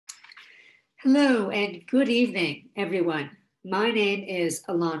Hello and good evening, everyone. My name is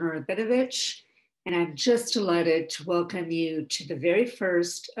Alana Rabinovich, and I'm just delighted to welcome you to the very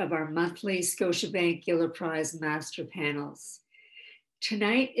first of our monthly Scotiabank Giller Prize Master Panels.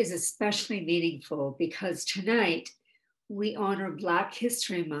 Tonight is especially meaningful because tonight we honor Black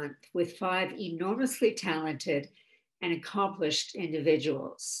History Month with five enormously talented and accomplished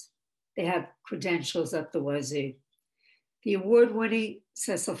individuals. They have credentials up the wazoo. The award-winning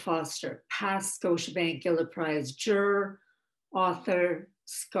Cecil Foster, past Scotiabank Giller Prize juror, author,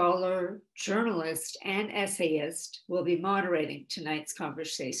 scholar, journalist, and essayist, will be moderating tonight's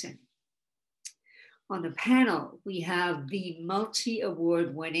conversation. On the panel, we have the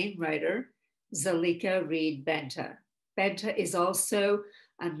multi-award winning writer, Zalika Reid-Benta. Benta is also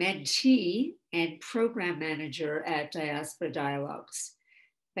a mentee and program manager at Diaspora Dialogues.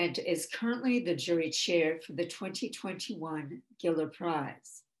 Benta is currently the jury chair for the 2021 Giller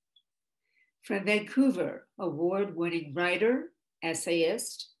Prize. From Vancouver, award-winning writer,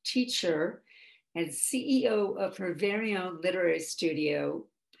 essayist, teacher, and CEO of her very own literary studio,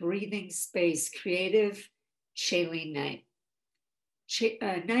 Breathing Space Creative, Chelene Knight.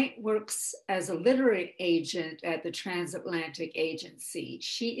 Knight works as a literary agent at the Transatlantic Agency.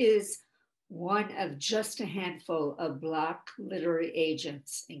 She is one of just a handful of Black literary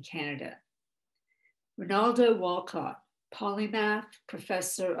agents in Canada. Rinaldo Walcott, polymath,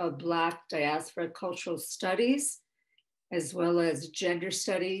 professor of Black diaspora cultural studies, as well as gender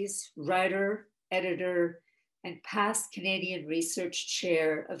studies, writer, editor, and past Canadian research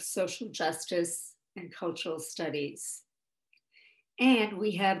chair of social justice and cultural studies. And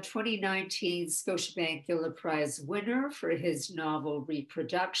we have 2019 Scotiabank Giller Prize winner for his novel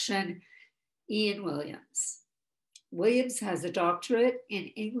Reproduction, Ian Williams. Williams has a doctorate in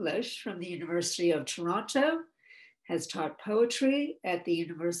English from the University of Toronto, has taught poetry at the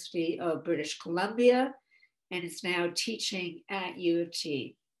University of British Columbia, and is now teaching at U of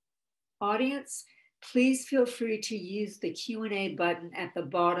T. Audience, please feel free to use the Q&A button at the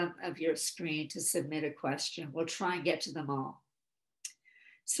bottom of your screen to submit a question. We'll try and get to them all.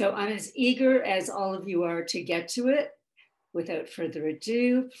 So I'm as eager as all of you are to get to it. Without further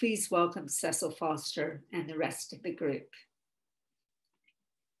ado, please welcome Cecil Foster and the rest of the group.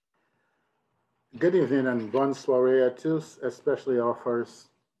 Good evening and bonne soirée à tous, especially our First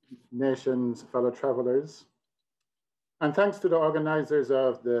Nations fellow travelers. And thanks to the organizers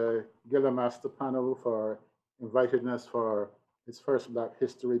of the Giller Master Panel for inviting us for its first Black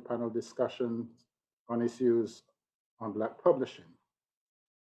History panel discussion on issues on Black publishing.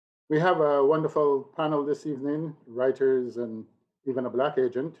 We have a wonderful panel this evening, writers and even a Black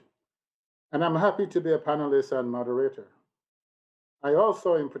agent, and I'm happy to be a panelist and moderator. I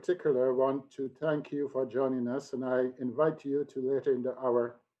also, in particular, want to thank you for joining us, and I invite you to later in the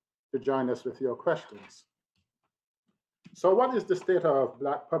hour to join us with your questions. So what is the state of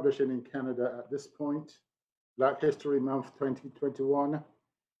Black publishing in Canada at this point, Black History Month 2021,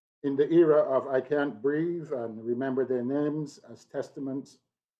 in the era of I Can't Breathe and Remember Their Names as testaments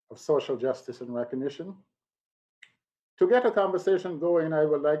of social justice and recognition? To get a conversation going, I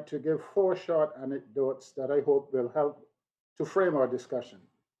would like to give 4 short anecdotes that I hope will help to frame our discussion.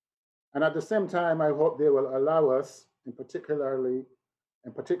 And at the same time, I hope they will allow us, in particular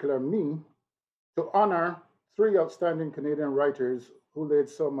me, to honor 3 outstanding Canadian writers who laid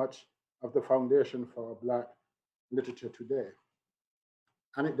so much of the foundation for Black literature today.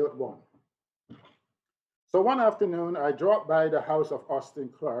 Anecdote 1. So one afternoon, I dropped by the house of Austin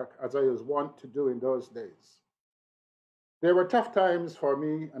Clarke, as I was wont to do in those days. There were tough times for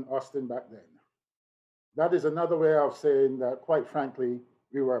me and Austin back then. That is another way of saying that, quite frankly,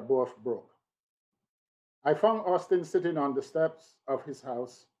 we were both broke. I found Austin sitting on the steps of his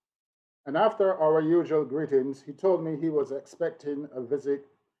house, and after our usual greetings, he told me he was expecting a visit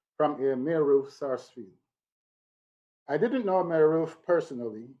from a Mary Ruth Sarsfield. I didn't know Mary Ruth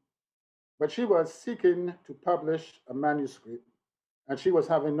personally, but she was seeking to publish a manuscript, and she was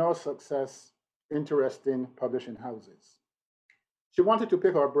having no success interesting publishing houses. She wanted to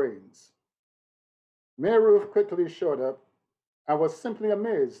pick our brains. Mary Ruth quickly showed up and was simply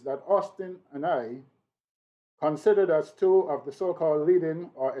amazed that Austin and I, considered as 2 of the so-called leading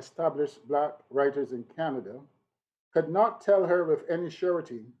or established Black writers in Canada, could not tell her with any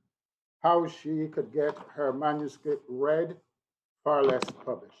surety how she could get her manuscript read, far less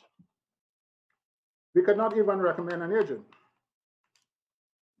published. We could not even recommend an agent.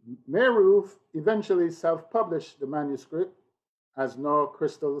 Mary Ruth eventually self-published the manuscript as No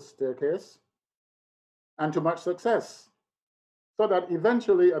Crystal Staircase, and to much success, so that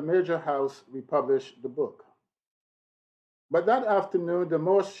eventually a major house republished the book. But that afternoon, the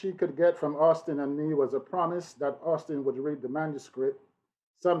most she could get from Austin and me was a promise that Austin would read the manuscript,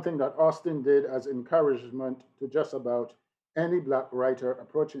 something that Austin did as encouragement to just about any Black writer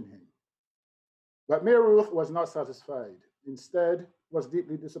approaching him. But Mary Ruth was not satisfied. Instead, was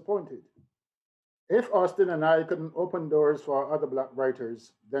deeply disappointed. If Austin and I couldn't open doors for other Black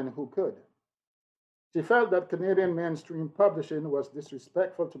writers, then who could? She felt that Canadian mainstream publishing was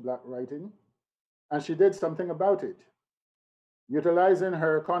disrespectful to Black writing, and she did something about it. Utilizing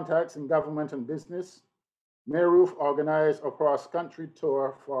her contacts in government and business, Mary Ruth organized a cross-country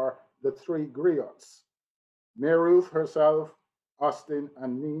tour for the three griots, Mary Ruth herself, Austin,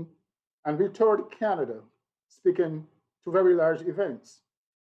 and me, and we toured Canada, speaking to very large events.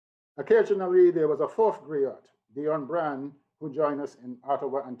 Occasionally, there was a fourth griot, Dion Brand, who joined us in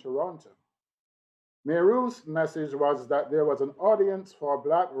Ottawa and Toronto. Mary Ruth's message was that there was an audience for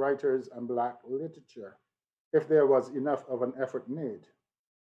Black writers and Black literature, if there was enough of an effort made.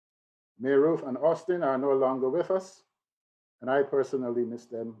 Mary Ruth and Austin are no longer with us, and I personally miss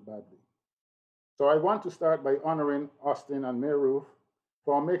them badly. So I want to start by honoring Austin and Mary Ruth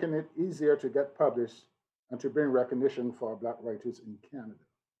for making it easier to get published and to bring recognition for Black writers in Canada.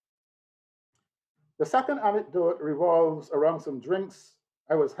 The second anecdote revolves around some drinks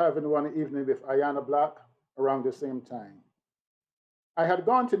I was having one evening with Ayanna Black around the same time. I had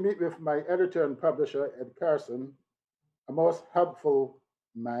gone to meet with my editor and publisher, Ed Carson, a most helpful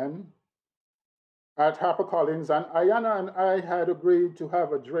man, at HarperCollins, and Ayanna and I had agreed to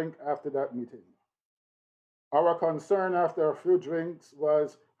have a drink after that meeting. Our concern after a few drinks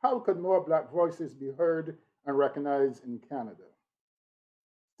was how could more Black voices be heard and recognized in Canada?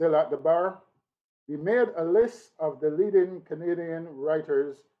 Still at the bar, we made a list of the leading Canadian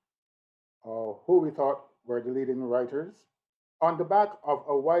writers, or who we thought were the leading writers, on the back of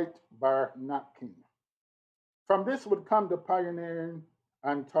a white bar napkin. From this would come the pioneering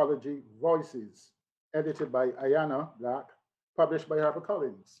anthology Voices, edited by Ayanna Black, published by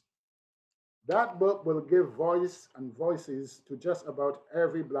HarperCollins. That book will give voice and voices to just about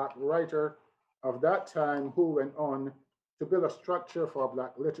every Black writer of that time who went on to build a structure for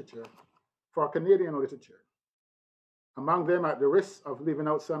Black literature, for Canadian literature. Among them, at the risk of leaving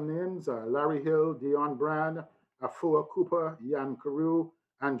out some names, are Larry Hill, Dion Brand, Afua Cooper, Jan Carew,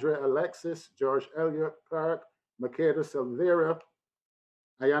 Andre Alexis, George Eliot Clark, Makeda Silveira,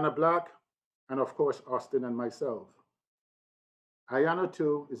 Ayanna Black, and of course, Austin and myself. Ayanna,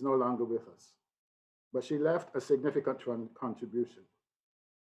 too, is no longer with us, but she left a significant contribution.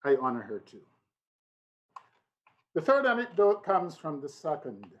 I honor her, too. The third anecdote comes from the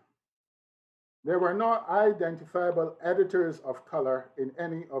second. There were no identifiable editors of color in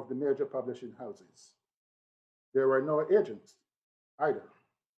any of the major publishing houses. There were no agents either,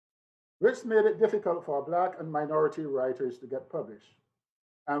 which made it difficult for Black and minority writers to get published,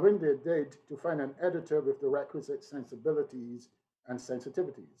 and when they did, to find an editor with the requisite sensibilities and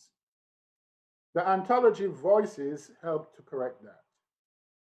sensitivities. The anthology Voices helped to correct that.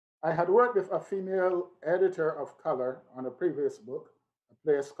 I had worked with a female editor of color on a previous book, a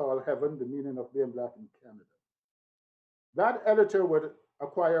place called Heaven, The Meaning of Being Black in Canada. That editor would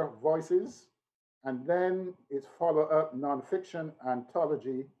acquire Voices and then its follow-up nonfiction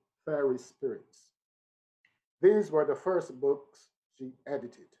anthology, Fairy Spirits. These were the first books she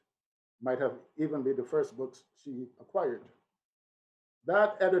edited, might have even been the first books she acquired.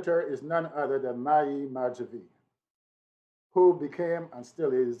 That editor is none other than Mai Marjavi, who became and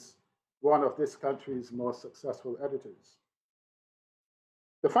still is one of this country's most successful editors.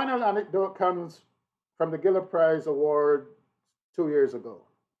 The final anecdote comes from the Giller Prize Award 2 years ago.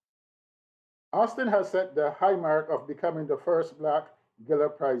 Austin has set the high mark of becoming the first Black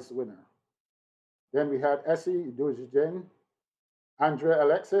Giller Prize winner. Then we had Essie Dujijen, Andre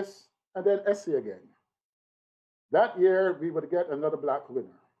Alexis, and then Essie again. That year, we would get another Black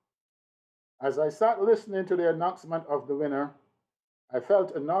winner. As I sat listening to the announcement of the winner, I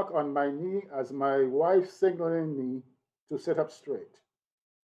felt a knock on my knee as my wife signaling me to sit up straight.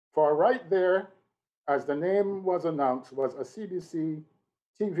 For right there, as the name was announced, was a CBC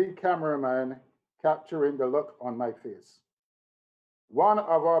TV cameraman capturing the look on my face. One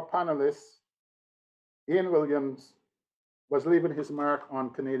of our panelists, Ian Williams, was leaving his mark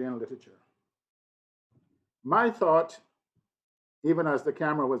on Canadian literature. My thought, even as the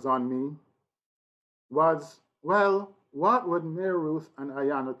camera was on me, was, well, what would Mary Ruth and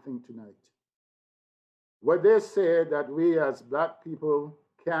Ayanna think tonight? Would they say that we as Black people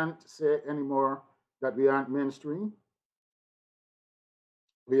can't say anymore that we aren't mainstream?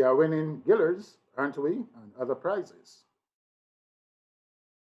 We are winning Gillers, aren't we, and other prizes.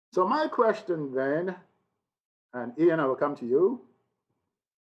 So my question then, And Ian, I will come to you.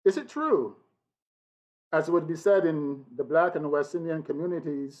 Is it true, as would be said in the Black and West Indian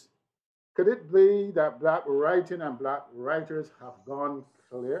communities, could it be that Black writing and Black writers have gone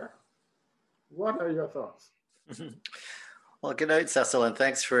clear? What are your thoughts? Well, good night, Cecil, and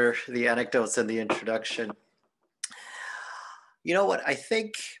thanks for the anecdotes and the introduction. You know what? I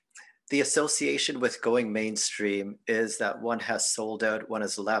think the association with going mainstream is that one has sold out, one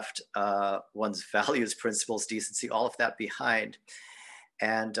has left one's values, principles, decency, all of that behind,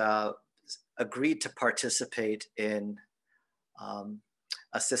 and agreed to participate in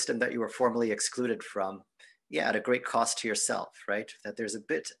a system that you were formerly excluded from, yeah, at a great cost to yourself, right? That there's a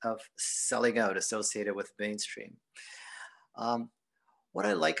bit of selling out associated with mainstream. What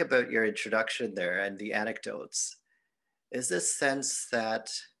I like about your introduction there and the anecdotes is this sense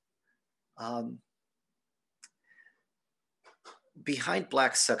that behind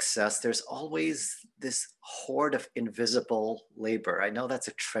Black success, there's always this horde of invisible labor. I know that's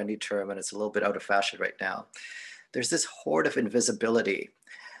a trendy term and it's a little bit out of fashion right now. There's this horde of invisibility,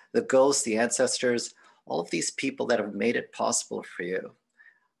 the ghosts, the ancestors, all of these people that have made it possible for you,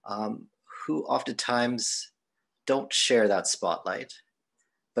 who oftentimes don't share that spotlight,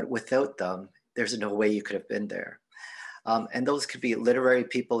 but without them, there's no way you could have been there. And those could be literary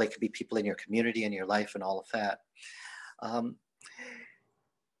people, they could be people in your community and your life and all of that.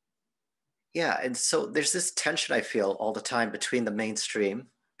 Yeah, and so there's this tension I feel all the time between the mainstream,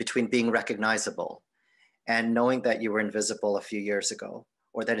 between being recognizable and knowing that you were invisible a few years ago,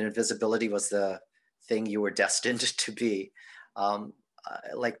 or that invisibility was the thing you were destined to be,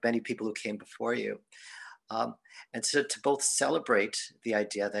 like many people who came before you. And so to both celebrate the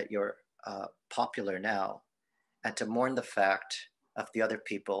idea that you're popular now, and to mourn the fact of the other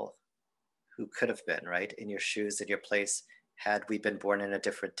people who could have been, right, in your shoes, in your place, had we been born in a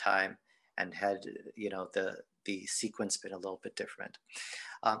different time and had, you know, the sequence been a little bit different.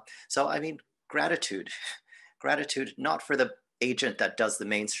 So, I mean, gratitude not for the agent that does the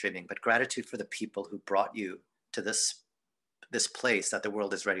mainstreaming, but gratitude for the people who brought you to this place that the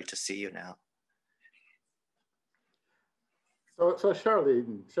world is ready to see you now. So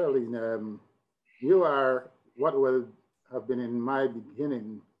Chelene, you are what would have been in my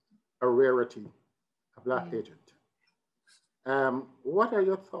beginning a rarity, a Black agent. What are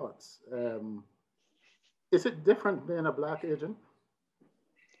your thoughts? Is it different being a Black agent?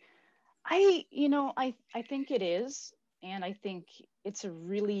 I think it is. And I think it's a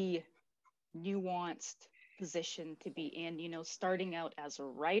really nuanced position to be in, starting out as a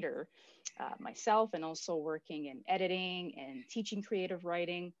writer myself, and also working in editing and teaching creative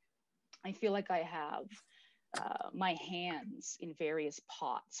writing. I feel like I have my hands in various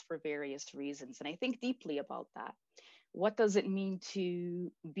pots for various reasons. And I think deeply about that. What does it mean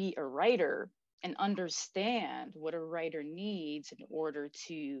to be a writer and understand what a writer needs in order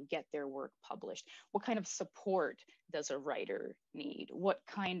to get their work published? What kind of support does a writer need? What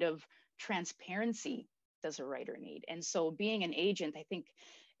kind of transparency does a writer need? And so being an agent, I think,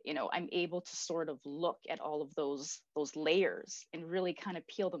 I'm able to sort of look at all of those layers and really kind of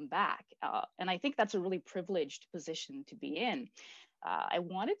peel them back. And I think that's a really privileged position to be in. I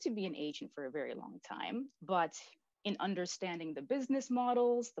wanted to be an agent for a very long time, but in understanding the business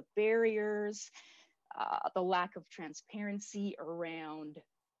models, the barriers, the lack of transparency around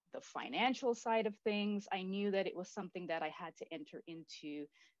the financial side of things, I knew that it was something that I had to enter into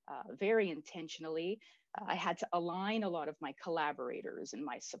very intentionally. I had to align a lot of my collaborators and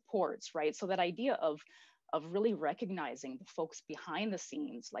my supports, right? So that idea of really recognizing the folks behind the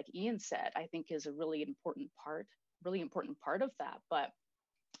scenes, like Ian said, I think is a really important part of that. But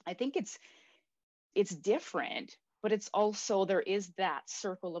I think it's different, but it's also, there is that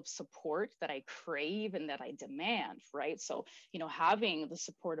circle of support that I crave and that I demand, right? So, having the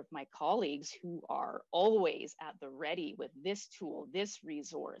support of my colleagues who are always at the ready with this tool, this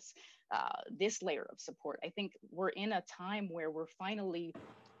resource, this layer of support. I think we're in a time where we're finally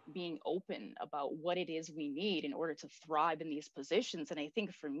being open about what it is we need in order to thrive in these positions. And I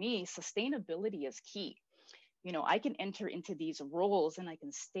think for me, sustainability is key. I can enter into these roles and I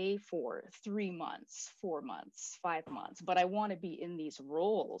can stay for 3 months, 4 months, 5 months, but I want to be in these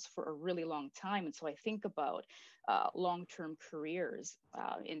roles for a really long time. And so I think about long-term careers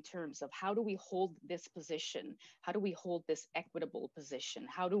in terms of how do we hold this position? How do we hold this equitable position?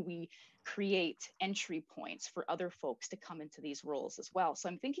 How do we create entry points for other folks to come into these roles as well? So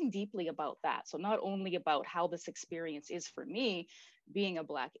I'm thinking deeply about that. So not only about how this experience is for me, being a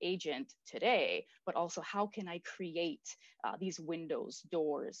Black agent today, but also how can I create these windows,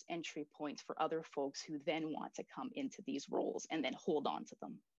 doors, entry points for other folks who then want to come into these roles and then hold on to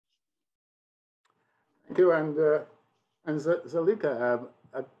them. Thank you. And Zalika,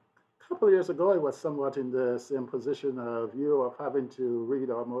 a couple of years ago, I was somewhat in the same position of you of having to read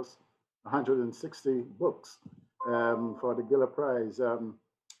almost 160 books for the Giller Prize.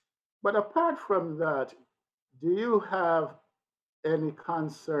 But apart from that, do you have any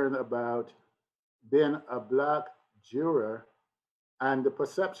concern about being a Black juror and the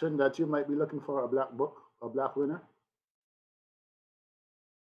perception that you might be looking for a Black book, a Black winner?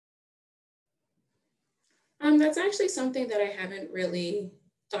 That's actually something that I haven't really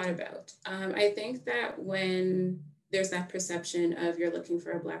thought about. I think that when there's that perception of you're looking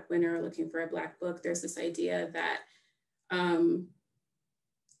for a Black winner or looking for a Black book, there's this idea that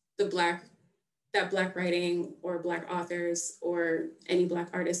Black writing or Black authors or any Black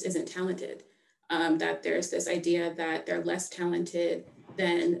artist isn't talented. That there's this idea that they're less talented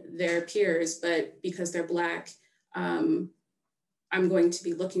than their peers, but because they're Black, I'm going to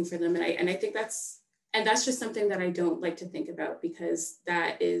be looking for them. And I think that's just something that I don't like to think about, because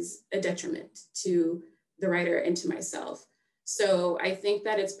that is a detriment to the writer and to myself. So I think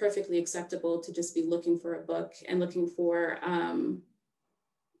that it's perfectly acceptable to just be looking for a book and looking for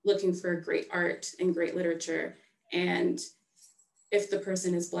great art and great literature. And if the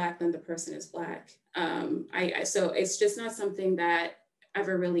person is Black, then the person is Black. So it's just not something that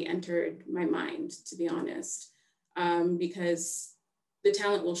ever really entered my mind, to be honest, because the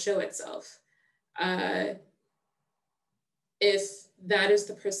talent will show itself. If that is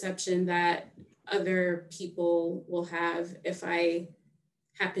the perception that other people will have, if I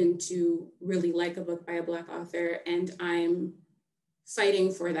happen to really like a book by a Black author and I'm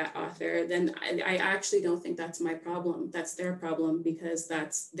fighting for that author, then I actually don't think that's my problem. That's their problem, because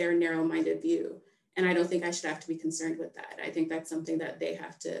that's their narrow-minded view. And I don't think I should have to be concerned with that. I think that's something that they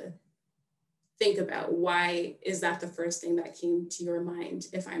have to think about. Why is that the first thing that came to your mind?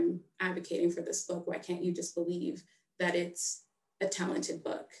 If I'm advocating for this book, why can't you just believe that it's a talented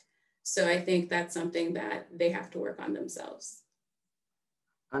book? So I think that's something that they have to work on themselves.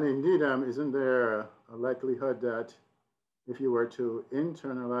 And indeed, isn't there a likelihood that if you were to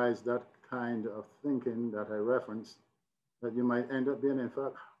internalize that kind of thinking that I referenced, that you might end up being, in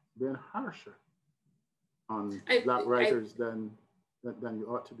fact, being harsher on Black writers than you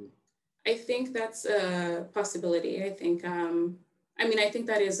ought to be? I think that's a possibility. I think, I think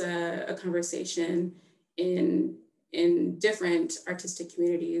that is a conversation in different artistic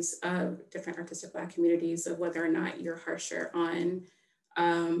communities, different artistic Black communities, of whether or not you're harsher on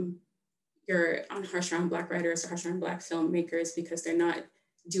Black writers or harsher on Black filmmakers because they're not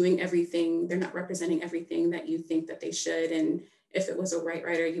doing everything, they're not representing everything that you think that they should. And if it was a white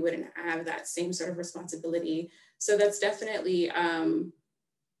writer, you wouldn't have that same sort of responsibility. So that's definitely a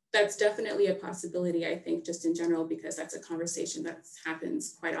possibility, I think, just in general, because that's a conversation that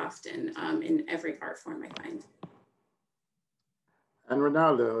happens quite often in every art form, I find. And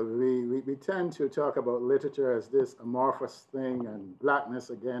Rinaldo, we tend to talk about literature as this amorphous thing, and Blackness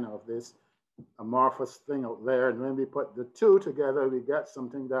again of this amorphous thing out there. And when we put the two together, we get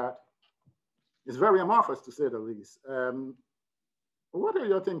something that is very amorphous, to say the least. What are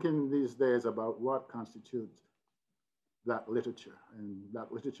you thinking these days about what constitutes Black literature and Black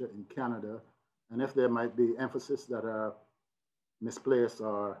literature in Canada, and if there might be emphasis that are misplaced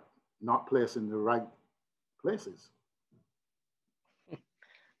or not placed in the right places?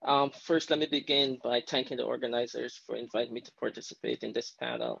 First, let me begin by thanking the organizers for inviting me to participate in this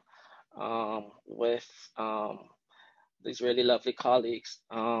panel with these really lovely colleagues.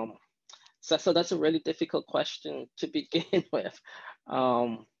 So that's a really difficult question to begin with.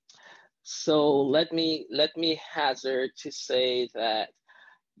 So let me hazard to say that,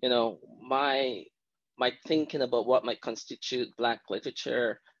 my thinking about what might constitute Black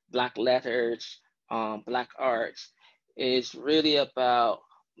literature, Black letters, Black arts is really about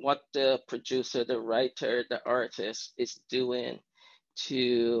what the producer, the writer, the artist is doing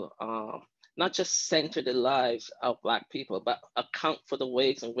to not just center the lives of Black people, but account for the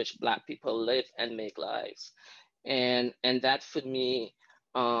ways in which Black people live and make lives. And that for me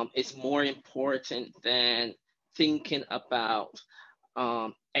is more important than thinking about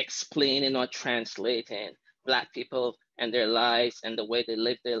explaining or translating Black people and their lives and the way they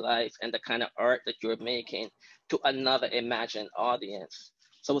live their lives and the kind of art that you're making to another imagined audience.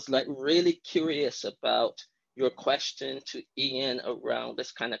 So it's like really curious about your question to Ian around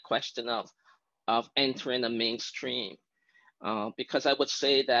this kind of question of entering the mainstream. Because I would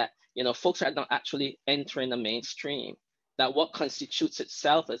say that, folks are not actually entering the mainstream, that what constitutes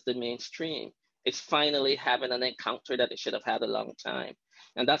itself as the mainstream is finally having an encounter that it should have had a long time.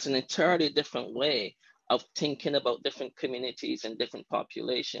 And that's an entirely different way of thinking about different communities and different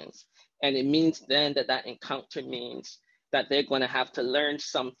populations. And it means then that that encounter means that they're going to have to learn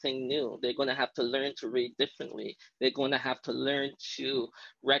something new. They're going to have to learn to read differently. They're going to have to learn to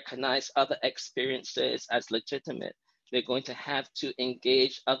recognize other experiences as legitimate. They're going to have to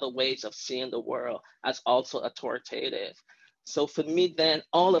engage other ways of seeing the world as also authoritative. So for me, then,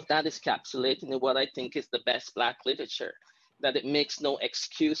 all of that is encapsulated in what I think is the best Black literature, that it makes no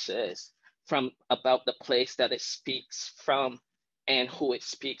excuses from about the place that it speaks from and who it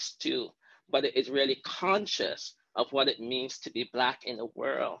speaks to, but it is really conscious of what it means to be Black in a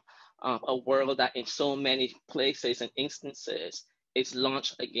world that in so many places and instances is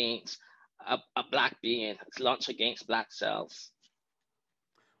launched against a Black being, it's launched against Black selves.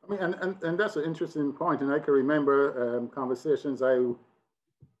 I mean, and that's an interesting point. And I can remember conversations I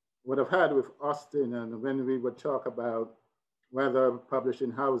would have had with Austin, and when we would talk about whether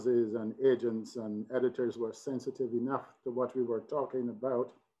publishing houses and agents and editors were sensitive enough to what we were talking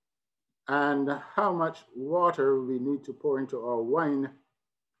about, and how much water we need to pour into our wine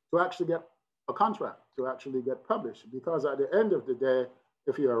to actually get a contract, to actually get published. Because at the end of the day,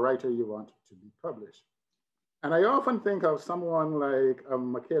 if you're a writer, you want to be published. And I often think of someone like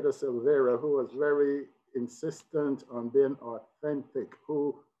Makeda Silveira, who was very insistent on being authentic,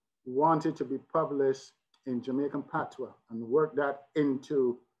 who wanted to be published in Jamaican patois and worked that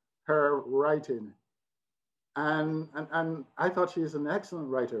into her writing. And I thought she's an excellent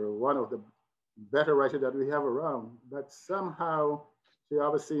writer, one of the better writers that we have around, but somehow she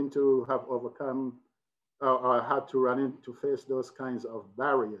always seemed to have overcome or had to run into face those kinds of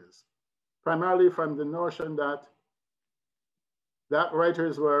barriers, primarily from the notion that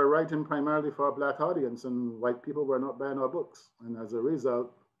writers were writing primarily for a Black audience and white people were not buying our books. And as a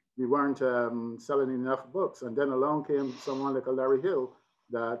result, we weren't selling enough books. And then along came someone like a Larry Hill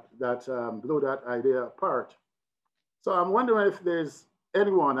that blew that idea apart. So I'm wondering if there's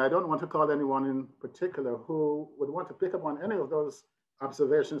anyone, I don't want to call anyone in particular, who would want to pick up on any of those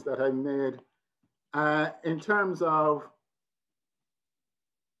observations that I made in terms of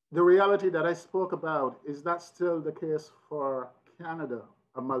the reality that I spoke about. Is that still the case for Canada,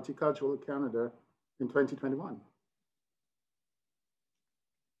 a multicultural Canada in 2021?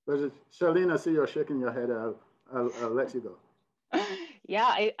 But Chelene, I see you're shaking your head. I'll let you go. Yeah,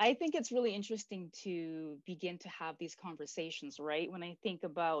 I think it's really interesting to begin to have these conversations, right? When I think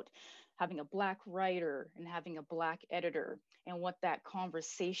about having a Black writer and having a Black editor and what that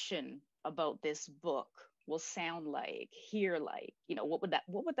conversation about this book will sound like, hear like, you know, what would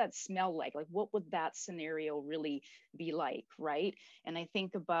that smell like? Like, what would that scenario really be like, right? And I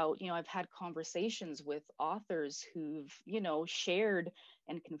think about, you know, I've had conversations with authors who've, you know, shared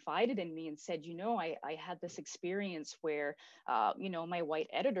and confided in me and said, you know, I had this experience where, you know, my white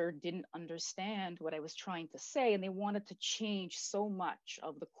editor didn't understand what I was trying to say, and they wanted to change so much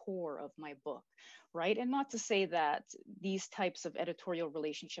of the core of my book, right? And not to say that these types of editorial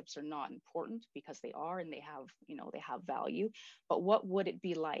relationships are not important, because they are, and they have, you know, they have value. But what would it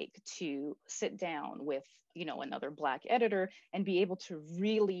be like to sit down with, you know, another Black editor and be able to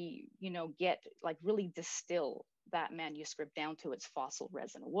really, you know, get like really distill that manuscript down to its fossil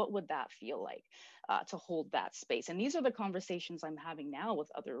resin? What would that feel like to hold that space? And these are the conversations I'm having now with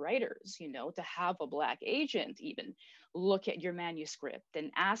other writers, you know, to have a Black agent even look at your manuscript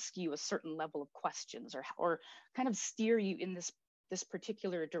and ask you a certain level of questions, or kind of steer you in this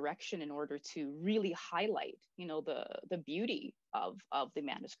particular direction in order to really highlight, you know, the beauty of the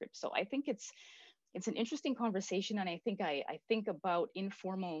manuscript. So I think it's an interesting conversation. And I think about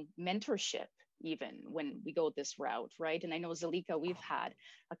informal mentorship even when we go this route, right? And I know, Zalika, we've had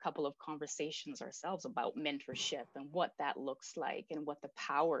a couple of conversations ourselves about mentorship and what that looks like and what the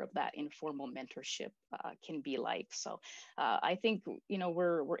power of that informal mentorship can be like. So I think, you know,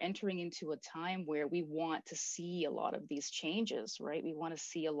 we're entering into a time where we want to see a lot of these changes, right? We want to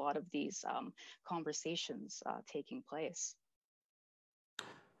see a lot of these conversations taking place.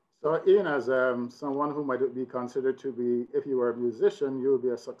 So Ian, as someone who might be considered to be, if you were a musician, you would be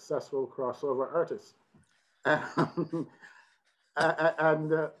a successful crossover artist.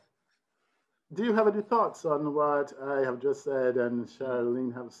 And do you have any thoughts on what I have just said and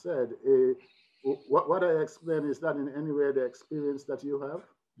Chelene have said? What I explained, is that in any way the experience that you have?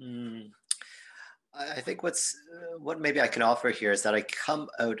 I think what maybe I can offer here is that I come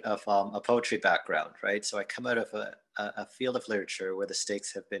out of a poetry background, right? So I come out of a field of literature where the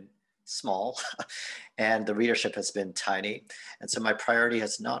stakes have been small and the readership has been tiny. And so my priority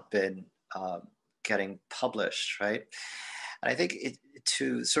has not been getting published, right? And I think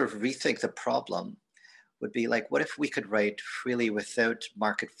to sort of rethink the problem would be like, what if we could write freely without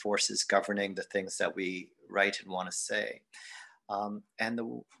market forces governing the things that we write and want to say? And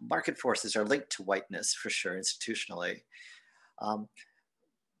the market forces are linked to whiteness for sure, institutionally.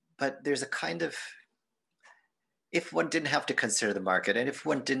 But there's a kind of, if one didn't have to consider the market, and if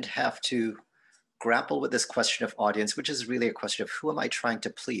one didn't have to grapple with this question of audience, which is really a question of who am I trying to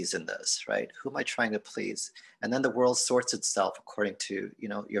please in this, right? Who am I trying to please? And then the world sorts itself according to, you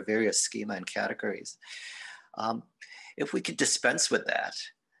know, your various schema and categories. If we could dispense with that,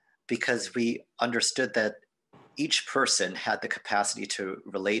 because we understood that each person had the capacity to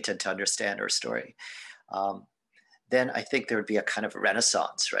relate and to understand our story, then I think there would be a kind of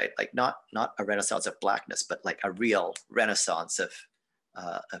renaissance, right? Like not a renaissance of Blackness, but like a real renaissance of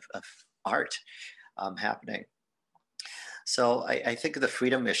art happening. So I think the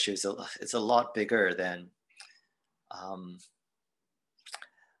freedom issue is a lot bigger than,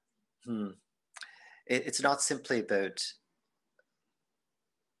 it's not simply about,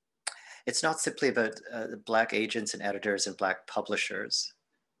 Black agents and editors and Black publishers.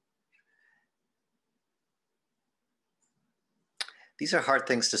 These are hard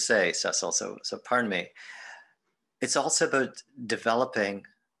things to say, Cecil, so pardon me. It's also about developing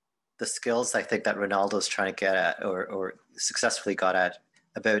the skills I think that Rinaldo's trying to get at, or successfully got at,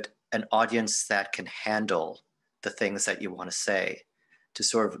 about an audience that can handle the things that you want to say, to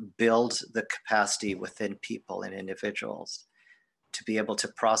sort of build the capacity within people and individuals to be able to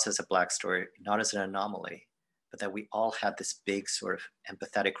process a Black story, not as an anomaly, but that we all have this big sort of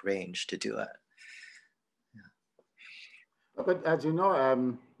empathetic range to do it. Yeah. But as you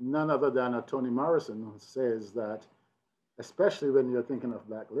know, none other than Toni Morrison says that, especially when you're thinking of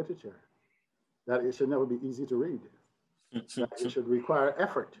Black literature, that it should never be easy to read. That it should require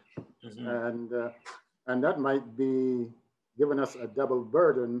effort. And that might be giving us a double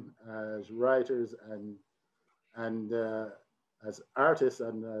burden as writers and as artists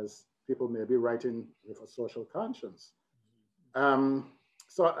and as people may be writing with a social conscience.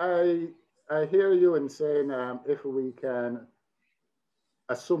 So I hear you in saying if we can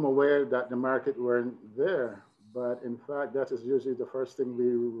assume aware that the market weren't there, but in fact, that is usually the first thing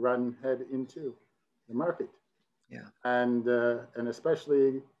we run head into, the market. Yeah. And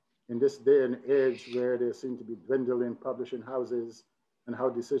especially in this day and age where there seem to be dwindling publishing houses and how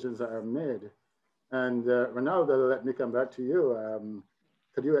decisions are made. And Rinaldo, let me come back to you.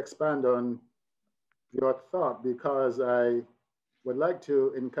 Could you expand on your thought? Because I would like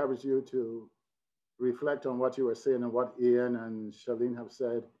to encourage you to reflect on what you were saying and what Ian and Chelene have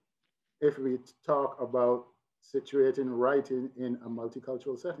said. If we talk about situating writing in a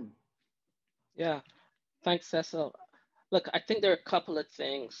multicultural setting. Yeah, thanks, Cecil. Look, I think there are a couple of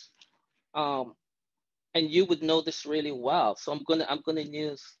things, and you would know this really well. So I'm gonna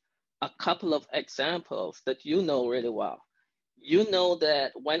use a couple of examples that you know really well. You know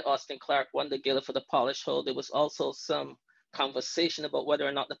that when Austin Clarke won the Giller for The Polish Whole, there was also some conversation about whether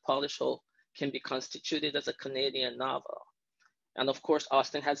or not The Polish Whole can be constituted as a Canadian novel. And of course,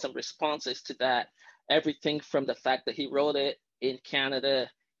 Austin had some responses to that, everything from the fact that he wrote it in Canada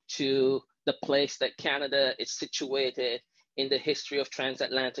to the place that Canada is situated in the history of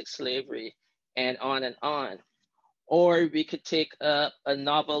transatlantic slavery, and on and on. Or we could take a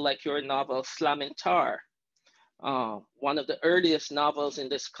novel like your novel, Slamming Tar, one of the earliest novels in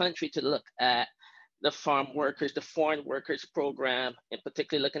this country to look at the farm workers, the foreign workers program, and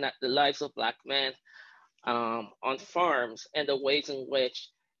particularly looking at the lives of Black men on farms and the ways in which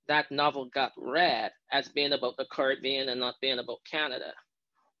that novel got read as being about the Caribbean and not being about Canada.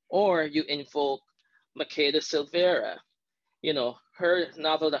 Or you invoke Makeda Silveira, you know, her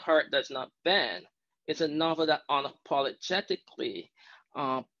novel, The Heart Does Not Bend, is a novel that unapologetically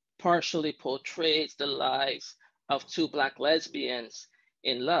partially portrays the lives of two Black lesbians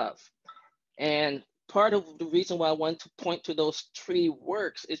in love. And part of the reason why I want to point to those three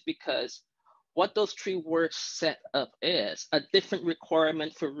works is because what those three works set up is a different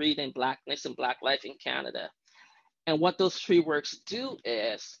requirement for reading Blackness and Black life in Canada. And what those three works do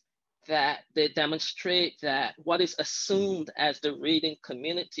is that they demonstrate that what is assumed as the reading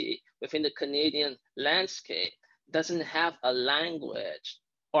community within the Canadian landscape doesn't have a language,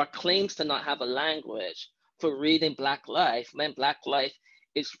 or claims to not have a language for reading Black life, when Black life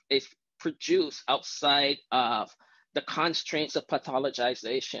is produced outside of the constraints of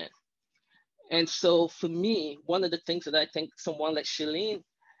pathologization. And so for me, one of the things that I think someone like Chelene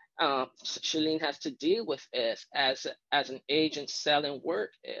has to deal with is, as an agent selling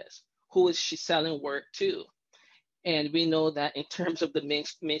work, is who is she selling work to? And we know that in terms of the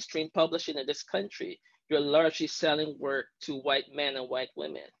mainstream publishing in this country, you're largely selling work to white men and white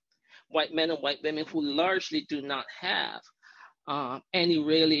women. White men and white women who largely do not have any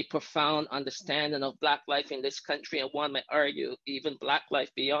really profound understanding of Black life in this country, and one might argue even Black life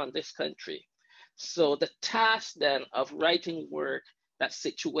beyond this country. So the task then of writing work that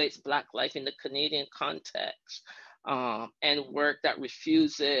situates Black life in the Canadian context, and work that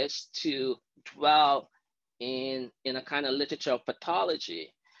refuses to dwell in a kind of literature of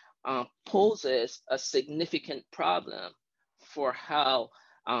pathology, poses a significant problem for how,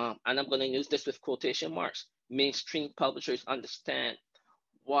 and I'm going to use this with quotation marks, mainstream publishers understand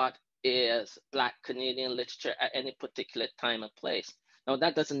what is Black Canadian literature at any particular time and place. Now,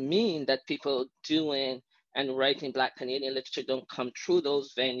 that doesn't mean that people doing and writing Black Canadian literature don't come through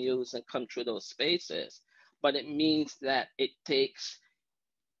those venues and come through those spaces, but it means that it takes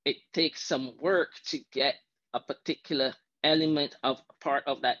some work to get a particular element of part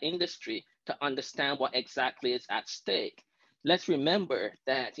of that industry to understand what exactly is at stake. Let's remember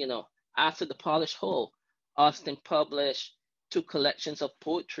that, after The Polished Whole, Austen published 2 collections of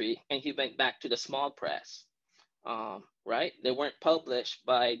poetry and he went back to the small press, right? They weren't published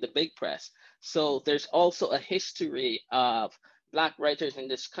by the big press. So there's also a history of Black writers in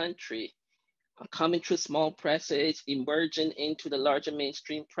this country coming through small presses, emerging into the larger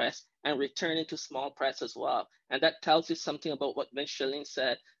mainstream press, and returning to small press as well. And that tells you something about what Chelene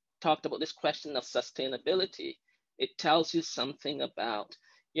said, talked about this question of sustainability. It tells you something about,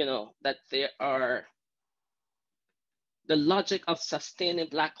 that there are the logic of sustaining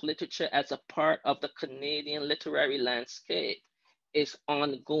Black literature as a part of the Canadian literary landscape is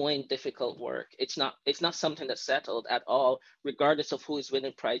ongoing difficult work. It's not something that's settled at all, regardless of who is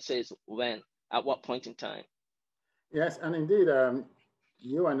winning prizes when, at what point in time. Yes, and indeed,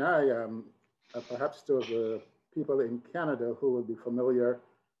 you and I, perhaps to the people in Canada who will be familiar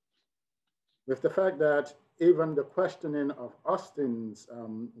with the fact that even the questioning of Austen's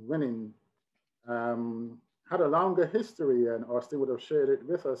winning had a longer history, and Austen would have shared it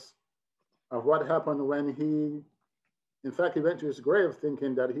with us, of what happened when he went to his grave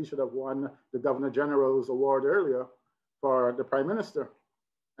thinking that he should have won the Governor General's award earlier for the Prime Minister,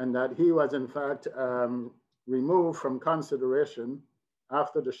 and that he was in fact removed from consideration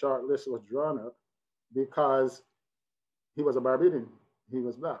after the short list was drawn up because he was a Barbadian, he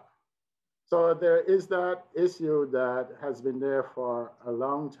was Black. So there is that issue that has been there for a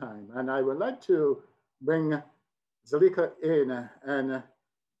long time. And I would like to bring Zalika in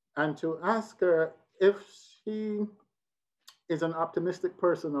and to ask her if she is an optimistic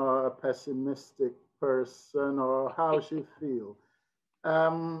person or a pessimistic person, or how she feels.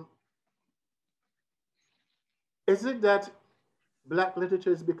 Is it that Black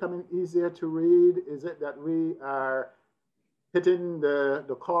literature is becoming easier to read? Is it that we are hitting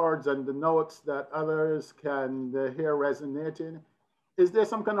the chords and the notes that others can hear resonating? Is there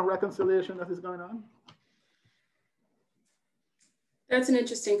some kind of reconciliation that is going on? That's an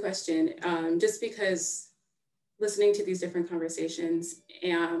interesting question. Just because listening to these different conversations,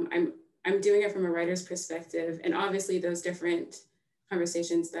 I'm doing it from a writer's perspective, and obviously those different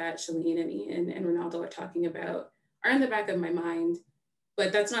conversations that Chelene and Ian and Rinaldo are talking about are in the back of my mind,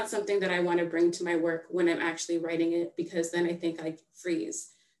 but that's not something that I want to bring to my work when I'm actually writing it, because then I think I freeze.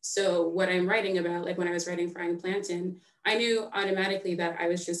 So what I'm writing about, like when I was writing Frying Plantain, I knew automatically that I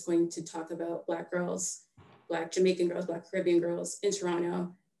was just going to talk about Black girls, Black Jamaican girls, Black Caribbean girls in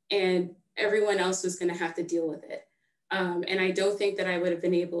Toronto, and everyone else was going to have to deal with it. And I don't think that I would have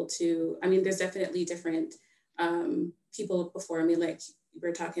been able to, there's definitely different people before me, like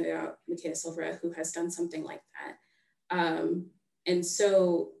we're talking about Mikhail Silvera, who has done something like that. And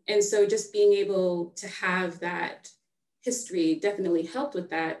so just being able to have that history definitely helped with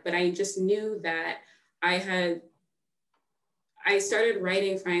that. But I just knew that I started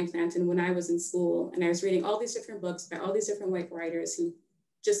writing Frying Plantain when I was in school, and I was reading all these different books by all these different white writers who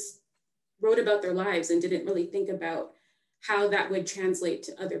just wrote about their lives and didn't really think about how that would translate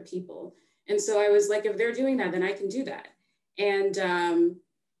to other people. And so I was like, if they're doing that, then I can do that. And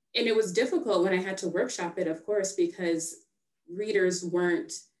it was difficult when I had to workshop it, of course, because readers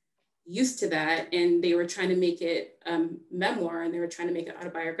weren't used to that, and they were trying to make it memoir, and they were trying to make it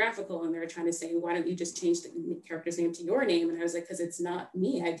autobiographical, and they were trying to say, why don't you just change the character's name to your name? And I was like, because it's not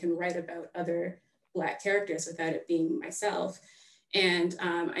me. I can write about other Black characters without it being myself. And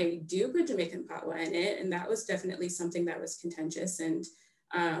I do put Jamaican Patois in it, and that was definitely something that was contentious. And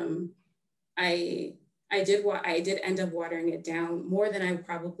I did end up watering it down more than I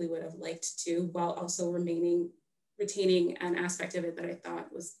probably would have liked to, while also retaining an aspect of it that I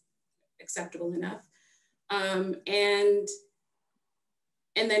thought was acceptable enough. And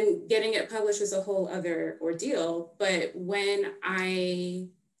then getting it published was a whole other ordeal. But when I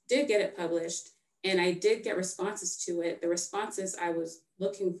did get it published, And I did get responses to it. The responses I was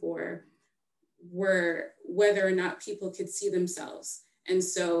looking for were whether or not people could see themselves. And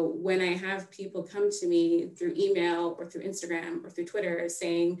so when I have people come to me through email or through Instagram or through Twitter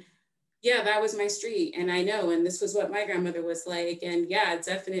saying, yeah, that was my street, and I know, and this was what my grandmother was like, and yeah,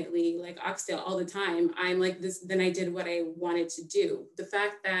 definitely like Oxtail all the time, I'm like this, then I did what I wanted to do. The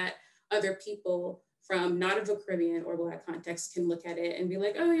fact that other people from not of a Caribbean or Black context can look at it and be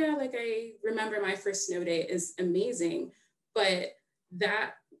like, oh yeah, like I remember my first snow day is amazing, but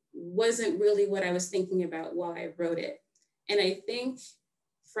that wasn't really what I was thinking about while I wrote it. And I think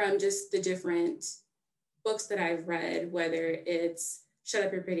from just the different books that I've read, whether it's Shut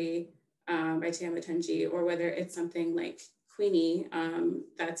Up You're Pretty, by Tama Tunji, or whether it's something like Queenie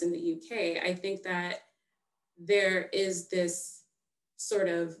that's in the UK, I think that there is this sort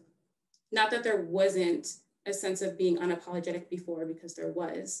of, not that there wasn't a sense of being unapologetic before, because there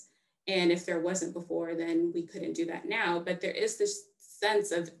was. And if there wasn't before, then we couldn't do that now. But there is this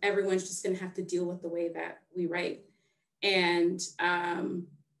sense of everyone's just going to have to deal with the way that we write. And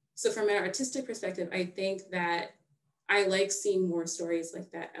so from an artistic perspective, I think that I like seeing more stories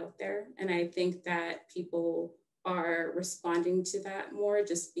like that out there. And I think that people are responding to that more,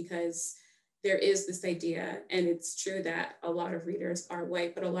 just because there is this idea, and it's true that a lot of readers are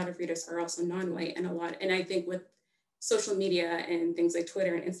white, but a lot of readers are also non-white, and I think with social media and things like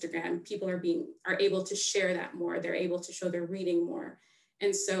Twitter and Instagram, people are able to share that more. They're able to show their reading more.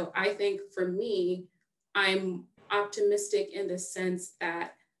 And so I think for me, I'm optimistic in the sense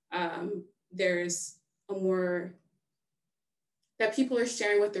that there's a more, that people are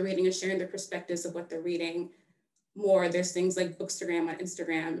sharing what they're reading and sharing their perspectives of what they're reading more. There's things like Bookstagram on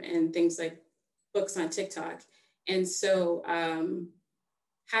Instagram and things like books on TikTok. And so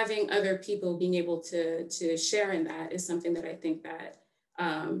having other people being able to share in that is something that I think that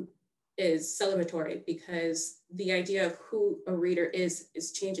is celebratory, because the idea of who a reader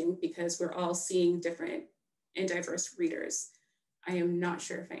is changing, because we're all seeing different and diverse readers. I am not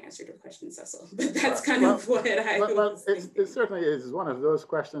sure if I answered your question, Cecil, but that's kind of what I was thinking. It certainly is one of those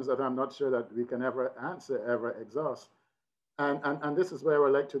questions that I'm not sure that we can ever answer, ever exhaust. And this is where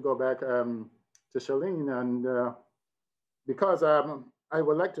I'd like to go back to Chelene, and because I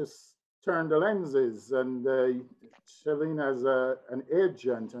would like to turn the lenses, and Chelene as an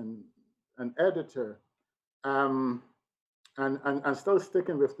agent and an editor, and still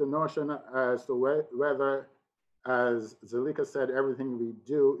sticking with the notion as to whether, as Zalika said, everything we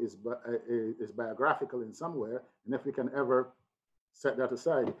do is biographical in some way, and if we can ever set that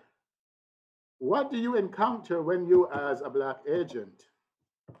aside. What do you encounter when you, as a Black agent,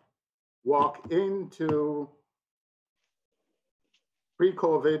 walk into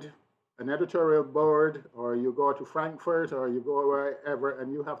pre-COVID an editorial board, or you go to Frankfurt, or you go wherever,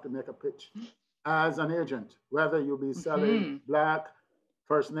 and you have to make a pitch as an agent, whether you be selling Black,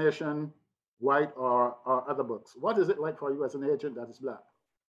 First Nation, white, or other books? What is it like for you as an agent that is Black?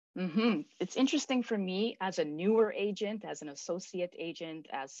 It's interesting for me as a newer agent, as an associate agent,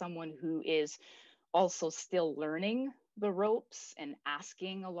 as someone who is also still learning the ropes and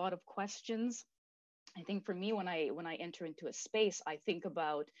asking a lot of questions. I think for me, when I enter into a space, I think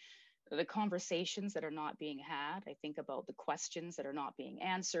about the conversations that are not being had. I think about the questions that are not being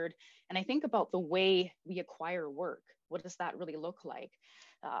answered. And I think about the way we acquire work. What does that really look like?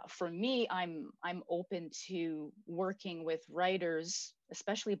 For me, I'm open to working with writers,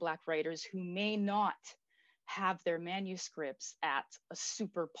 especially Black writers, who may not have their manuscripts at a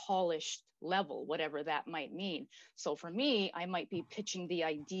super polished level, whatever that might mean. So for me, I might be pitching the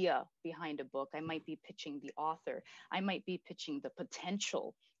idea behind a book. I might be pitching the author. I might be pitching the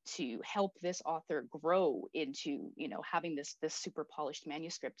potential to help this author grow into, having this super polished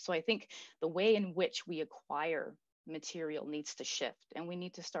manuscript. So I think the way in which we acquire material needs to shift, and we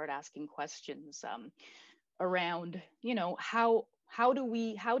need to start asking questions around, how did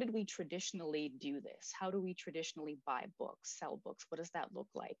we traditionally do this? How do we traditionally buy books, sell books? What does that look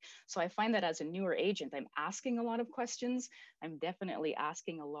like? So I find that as a newer agent, I'm asking a lot of questions. I'm definitely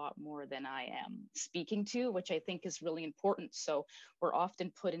asking a lot more than I am speaking to, which I think is really important. So we're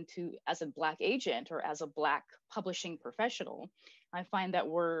often put into, as a Black agent or as a Black publishing professional, I find that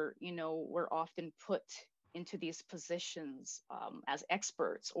we're often put into these positions as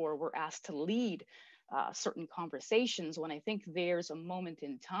experts, or we're asked to lead certain conversations, when I think there's a moment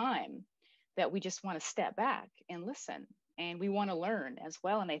in time that we just want to step back and listen, and we want to learn as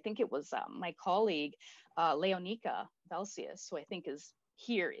well. And I think it was my colleague, Leonika Valsius, who I think is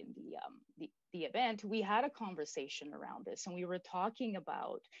here in the event. We had a conversation around this, and we were talking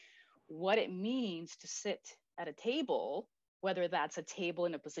about what it means to sit at a table whether that's a table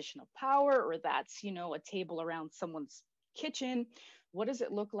in a position of power or that's, a table around someone's kitchen. What does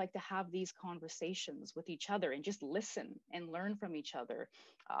it look like to have these conversations with each other and just listen and learn from each other,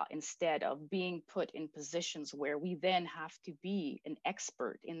 instead of being put in positions where we then have to be an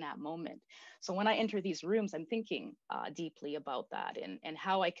expert in that moment? So when I enter these rooms, I'm thinking deeply about that, and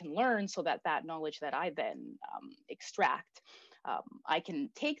how I can learn so that that knowledge that I then extract, I can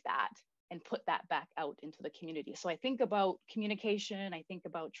take that and put that back out into the community. So I think about communication, I think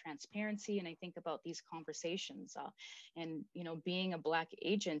about transparency, and I think about these conversations. And being a Black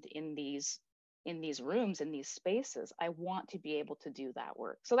agent in these rooms, in these spaces, I want to be able to do that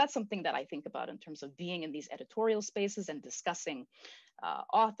work. So that's something that I think about in terms of being in these editorial spaces and discussing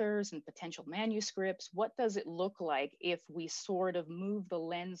authors and potential manuscripts. What does it look like if we sort of move the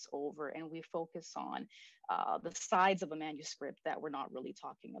lens over and we focus on the sides of a manuscript that we're not really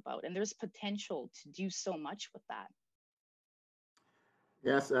talking about? And there's potential to do so much with that.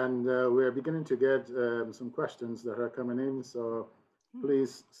 Yes, and we're beginning to get some questions that are coming in. So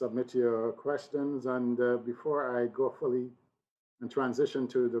please submit your questions. And before I go fully and transition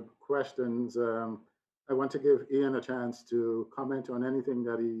to the questions, I want to give Ian a chance to comment on anything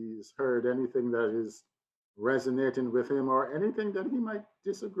that he's heard, anything that is resonating with him, or anything that he might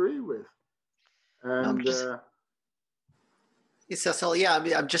disagree with. And Cecil, yeah, I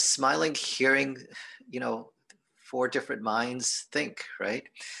mean, I'm just smiling, hearing, four different minds think, right?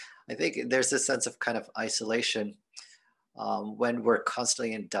 I think there's this sense of kind of isolation when we're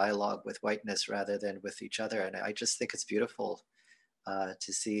constantly in dialogue with whiteness rather than with each other. And I just think it's beautiful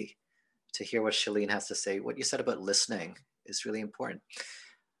to hear what Chelene has to say. What you said about listening is really important.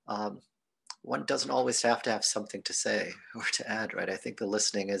 One doesn't always have to have something to say or to add, right? I think the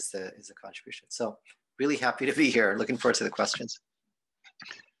listening is a contribution. So really happy to be here. Looking forward to the questions.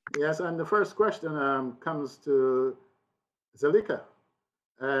 Yes, and the first question comes to Zalika.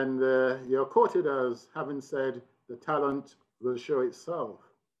 And you're quoted as having said, "The talent will show itself."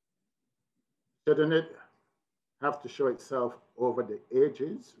 Shouldn't it have to show itself over the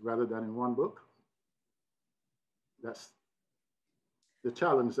ages rather than in one book? That's the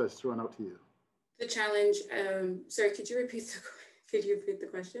challenge that's thrown out to you. The challenge, sorry, could you repeat the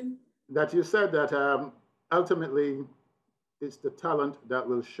question? That you said that ultimately it's the talent that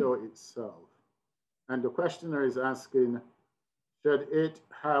will show itself. And the questioner is asking, should it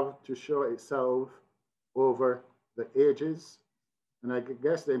have to show itself over the ages? And I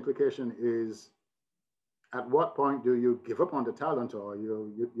guess the implication is, at what point do you give up on the talent, or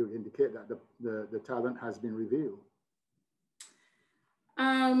you indicate that the talent has been revealed?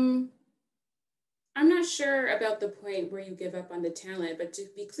 I'm not sure about the point where you give up on the talent, but to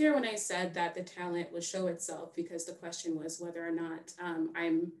be clear, when I said that the talent will show itself, because the question was whether or not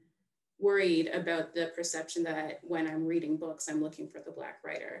I'm worried about the perception that when I'm reading books, I'm looking for the Black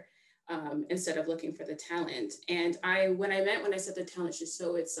writer instead of looking for the talent. And when I said the talent should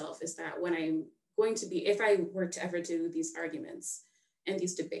show itself, is that when I'm going to be, if I were to ever do these arguments and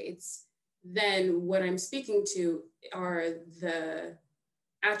these debates, then what I'm speaking to are the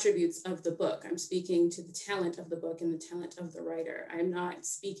attributes of the book. I'm speaking to the talent of the book and the talent of the writer. I'm not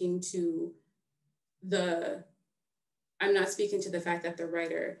speaking to the fact that the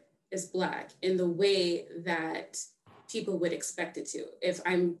writer is Black in the way that people would expect it to. If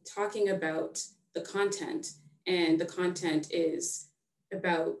I'm talking about the content, and the content is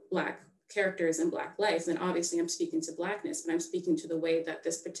about Black characters and Black life, then obviously I'm speaking to Blackness, but I'm speaking to the way that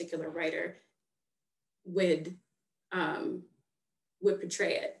this particular writer would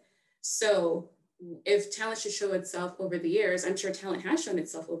portray it. So if talent should show itself over the years, I'm sure talent has shown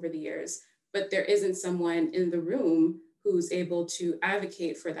itself over the years, but there isn't someone in the room who's able to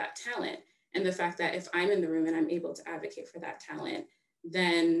advocate for that talent. And the fact that if I'm in the room and I'm able to advocate for that talent,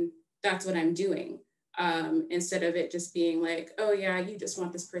 then that's what I'm doing. Instead of it just being like, oh yeah, you just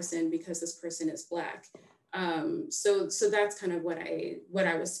want this person because this person is Black. So that's kind of what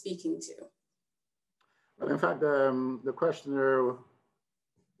I was speaking to. Well, in fact, the questioner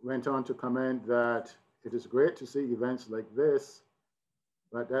went on to comment that it is great to see events like this,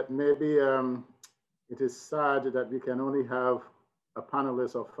 but that maybe it is sad that we can only have a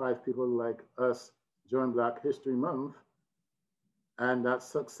panelist of 5 people like us during Black History Month, and that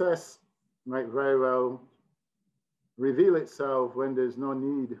success might very well reveal itself when there's no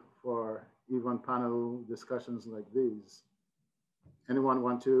need for even panel discussions like these. Anyone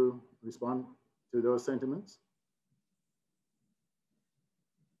want to respond to those sentiments?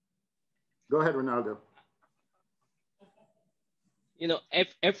 Go ahead, Rinaldo.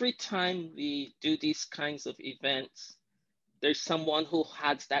 Every time we do these kinds of events, there's someone who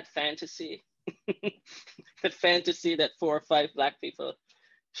has that fantasy The fantasy that 4 or 5 Black people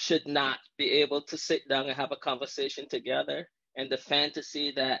should not be able to sit down and have a conversation together. And the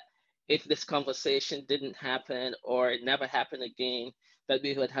fantasy that if this conversation didn't happen or it never happened again, that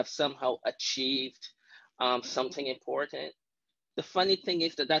we would have somehow achieved something important. The funny thing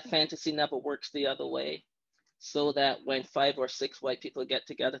is that that fantasy never works the other way. So that when 5 or 6 white people get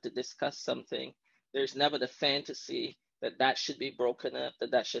together to discuss something, there's never the fantasy that that should be broken up,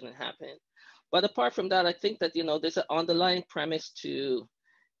 that that shouldn't happen. But apart from that, I think that, you know, there's an underlying premise to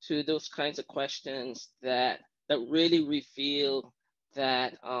those kinds of questions that really reveal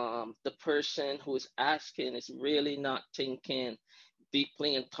that the person who is asking is really not thinking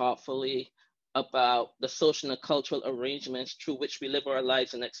deeply and thoughtfully about the social and cultural arrangements through which we live our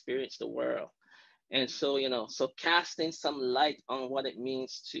lives and experience the world. And so, you know, so casting some light on what it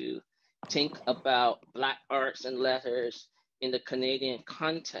means to think about Black arts and letters in the Canadian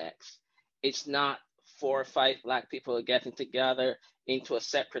context, it's not 4 or 5 Black people getting together into a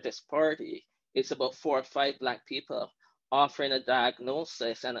separatist party. It's about 4 or 5 Black people offering a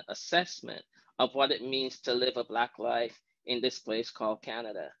diagnosis and an assessment of what it means to live a Black life in this place called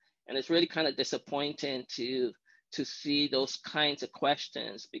Canada. And it's really kind of disappointing to see those kinds of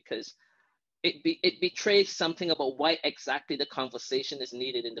questions, because it betrays something about why exactly the conversation is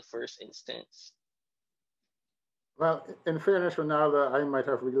needed in the first instance. Well, in fairness, Rinaldo, I might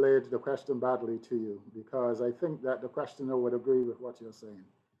have relayed the question badly to you, because I think that the questioner would agree with what you're saying,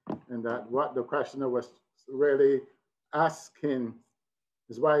 and that what the questioner was really asking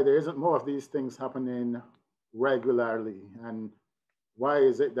is why there isn't more of these things happening regularly, and why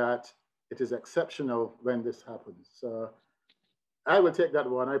is it that it is exceptional when this happens. So I would take that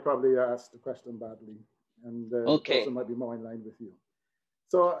one. I probably asked the question badly, and Okay. the person might be more in line with you.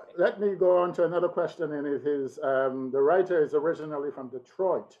 So let me go on to another question, and it is, the writer is originally from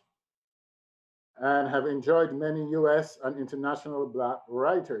Detroit and have enjoyed many US and international Black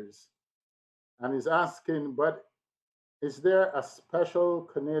writers, and is asking, but is there a special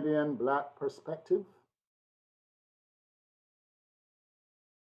Canadian Black perspective?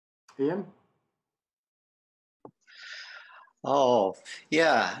 Ian? Oh,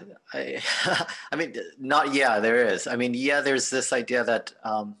 yeah. I, I mean, not yeah, there is. I mean, yeah, there's this idea that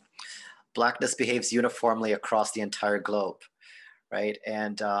Blackness behaves uniformly across the entire globe, right?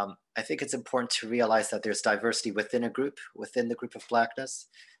 And I think it's important to realize that there's diversity within a group, within the group of Blackness,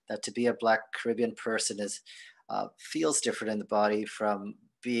 that to be a Black Caribbean person is feels different in the body from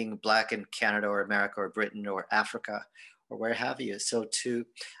being Black in Canada or America or Britain or Africa or where have you. So to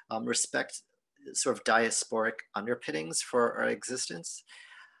respect sort of diasporic underpinnings for our existence.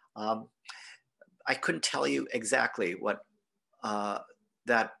 I couldn't tell you exactly what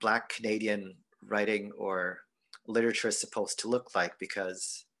that Black Canadian writing or literature is supposed to look like,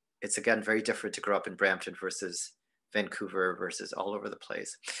 because it's, again, very different to grow up in Brampton versus Vancouver versus all over the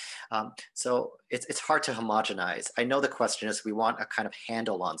place. So it's hard to homogenize. I know the question is we want a kind of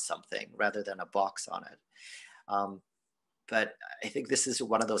handle on something rather than a box on it. But I think this is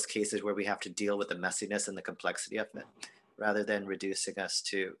one of those cases where we have to deal with the messiness and the complexity of it, rather than reducing us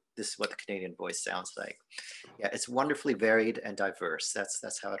to this is what the Canadian voice sounds like. Yeah, it's wonderfully varied and diverse.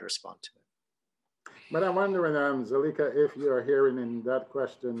 That's how I'd respond to it. But I'm wondering, Zalika, if you're hearing in that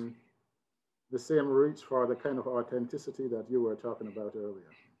question the same reach for the kind of authenticity that you were talking about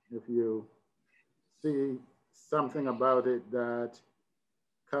earlier. If you see something about it that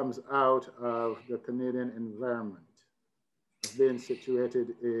comes out of the Canadian environment, of being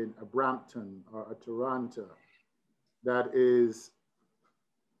situated in a Brampton or a Toronto, that is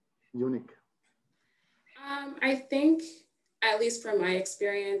unique? I think, at least from my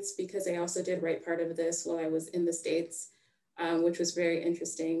experience, because I also did write part of this while I was in the States, which was very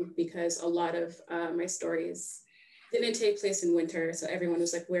interesting because a lot of my stories didn't take place in winter. So everyone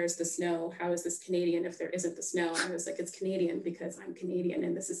was like, where's the snow? How is this Canadian if there isn't the snow? And I was like, it's Canadian because I'm Canadian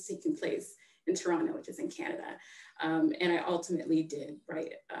and this is taking place in Toronto, which is in Canada. And I ultimately did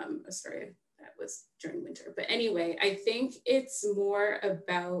write a story that was during winter. But anyway, I think it's more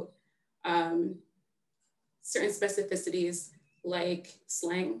about certain specificities like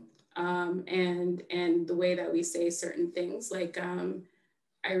slang and the way that we say certain things. Like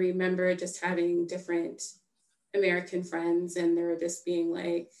I remember just having different American friends and they were just being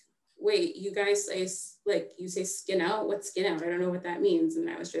like, wait, you guys say, like, you say skin out? What's skin out? I don't know what that means. And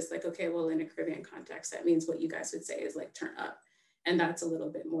I was just like, okay, well, in a Caribbean context, that means what you guys would say is like turn up. And that's a little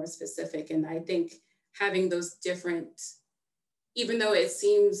bit more specific. And I think having those different, even though it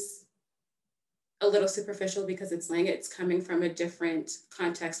seems a little superficial because it's slang, it's coming from a different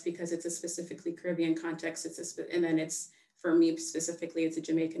context because it's a specifically Caribbean context. And then it's for me specifically, it's a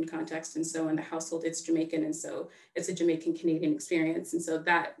Jamaican context. And so in the household, it's Jamaican. And so it's a Jamaican Canadian experience. And so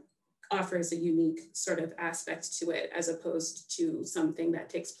that offers a unique sort of aspect to it, as opposed to something that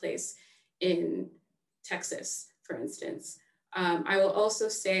takes place in Texas, for instance. I will also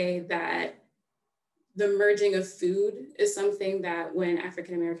say that the merging of food is something that when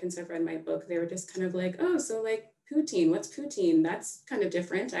African Americans have read my book, they were just kind of like, oh, so like poutine, what's poutine? That's kind of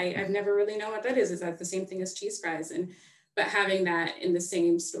different. I've never really known what that is. Is that the same thing as cheese fries? But having that in the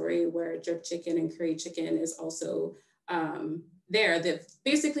same story where jerk chicken and curry chicken is also there,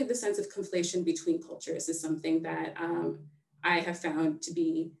 basically the sense of conflation between cultures is something that I have found to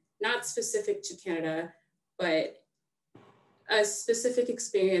be not specific to Canada, but a specific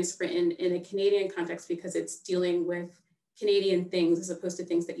experience in a Canadian context, because it's dealing with Canadian things as opposed to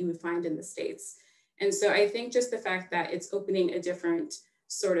things that you would find in the States. And so I think just the fact that it's opening a different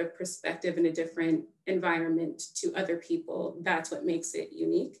sort of perspective and a different environment to other people, that's what makes it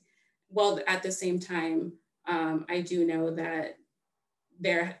unique. While at the same time, I do know that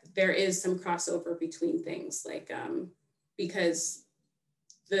there is some crossover between things, like because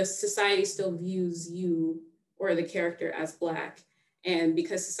the society still views you or the character as Black, and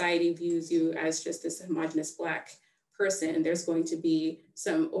because society views you as just this homogenous Black person, there's going to be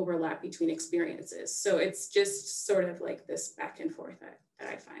some overlap between experiences. So it's just sort of like this back and forth that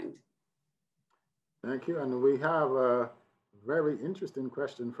I find. Thank you. And we have a very interesting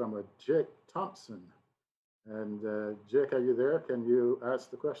question from a Jake Thompson. And Jake, are you there? Can you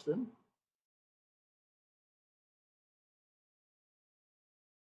ask the question?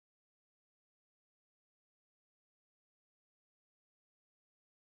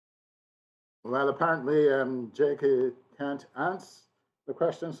 Well, apparently Jake can't answer the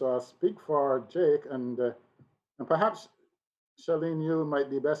question, so I'll speak for Jake, and perhaps Chelene, you might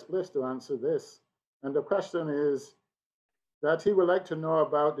be best placed to answer this. And the question is that he would like to know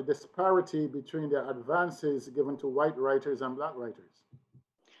about the disparity between the advances given to white writers and Black writers.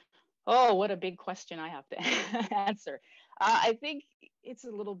 Oh, what a big question I have to answer. I think it's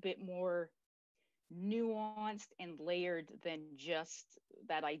a little bit more nuanced and layered than just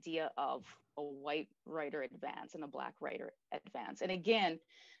that idea of a white writer advance and a Black writer advance. And again,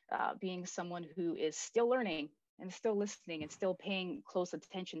 being someone who is still learning and still listening and still paying close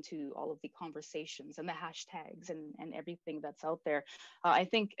attention to all of the conversations and the hashtags and everything that's out there, I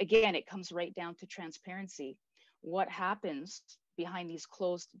think, again, it comes right down to transparency. What happens behind these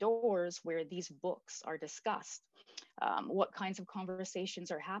closed doors where these books are discussed? What kinds of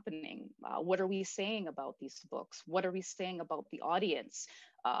conversations are happening? What are we saying about these books? What are we saying about the audience,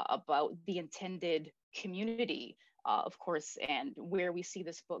 about the intended community, of course, and where we see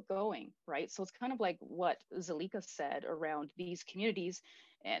this book going, right? So it's kind of like what Zalika said around these communities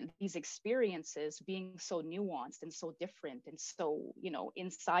and these experiences being so nuanced and so different and so,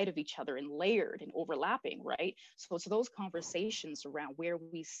 inside of each other and layered and overlapping, right? So it's those conversations around where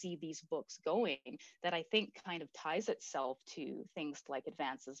we see these books going that I think kind of ties itself to things like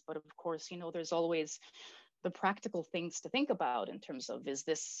advances. But of course, there's always the practical things to think about in terms of, is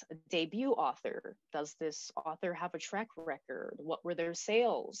this a debut author? Does this author have a track record? What were their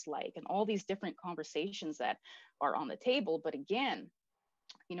sales like? And all these different conversations that are on the table. But again,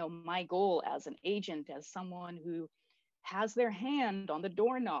 my goal as an agent, as someone who has their hand on the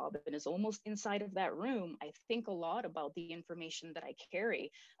doorknob and is almost inside of that room, I think a lot about the information that I carry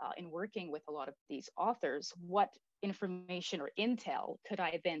in working with a lot of these authors. What information or intel could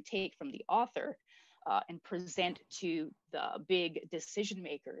I then take from the author and present to the big decision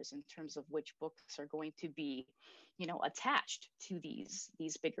makers in terms of which books are going to be, attached to these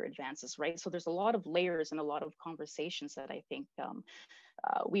bigger advances, right? So there's a lot of layers and a lot of conversations that I think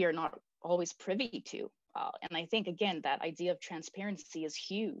we are not always privy to. And I think, again, that idea of transparency is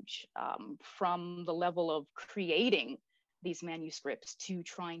huge, from the level of creating these manuscripts to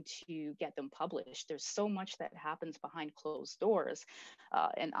trying to get them published. There's so much that happens behind closed doors.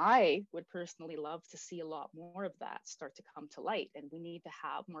 And I would personally love to see a lot more of that start to come to light. And we need to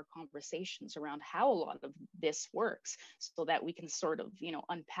have more conversations around how a lot of this works so that we can sort of,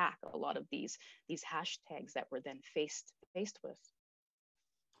 unpack a lot of these hashtags that we're then faced with.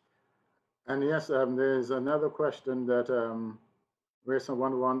 And yes, there's another question that where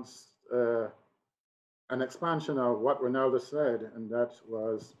someone wants an expansion of what Rinaldo said, and that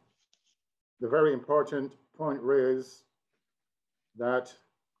was the very important point raised that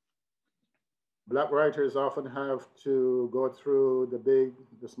Black writers often have to go through the big,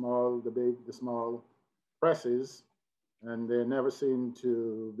 the small, the big, the small presses, and they never seem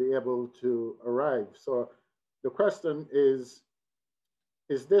to be able to arrive. So the question is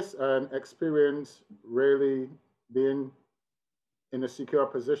this an experience really being in a secure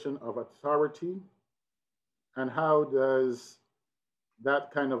position of authority? And how does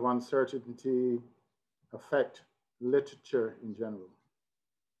that kind of uncertainty affect literature in general?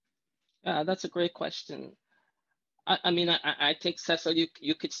 That's a great question. I mean, I think, Cecil,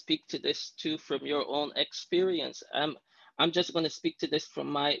 you could speak to this too from your own experience. I'm just going to speak to this from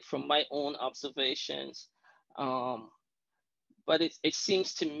my own observations. But it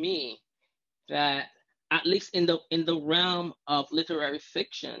seems to me that at least in the realm of literary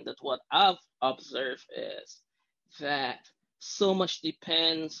fiction, that what I've observed is that so much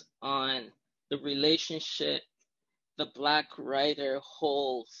depends on the relationship the Black writer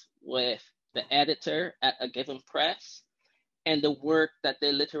holds with the editor at a given press and the work that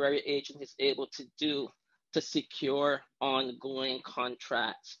the literary agent is able to do to secure ongoing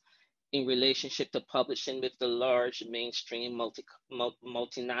contracts in relationship to publishing with the large mainstream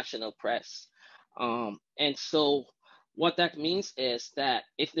multinational press. And so what that means is that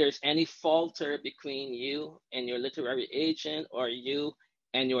if there's any falter between you and your literary agent or you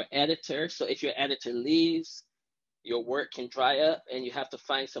and your editor, so if your editor leaves, your work can dry up and you have to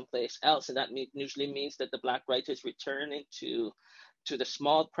find someplace else. And that usually means that the Black writer is returning to the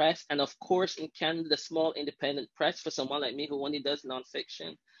small press. And of course, in Canada, the small independent press, for someone like me who only does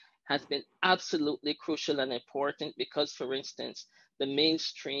nonfiction, has been absolutely crucial and important because, for instance, the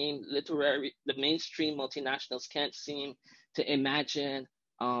mainstream multinationals can't seem to imagine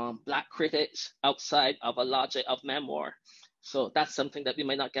Black critics outside of a logic of memoir. So that's something that we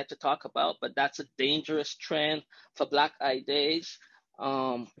might not get to talk about, but that's a dangerous trend for Black ideas.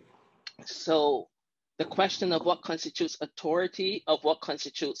 So the question of what constitutes authority, of what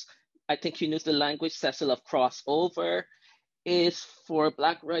constitutes, I think you used the language, Cecil, of crossover, is for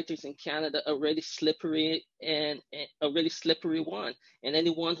Black writers in Canada a really slippery one. And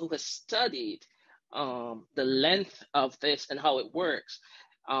anyone who has studied the length of this and how it works,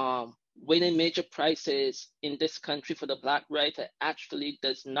 winning major prizes in this country for the Black writer actually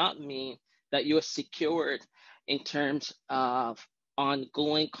does not mean that you're secured in terms of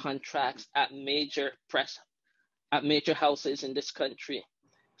ongoing contracts at major houses in this country.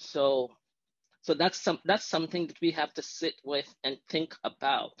 So that's something that we have to sit with and think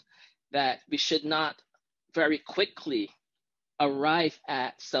about, that we should not very quickly arrive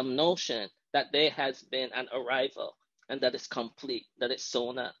at some notion that there has been an arrival and that it's complete, that it's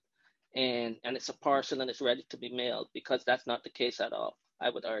sewn up and it's a parcel and it's ready to be mailed, because that's not the case at all, I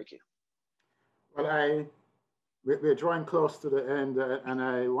would argue. Well, we're drawing close to the end, and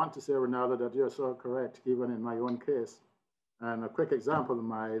I want to say, Rinaldo, that you're so correct, even in my own case. And a quick example,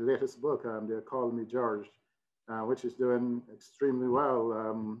 my latest book, They Call Me George, which is doing extremely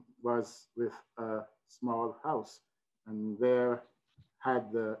well, was with a small house. And they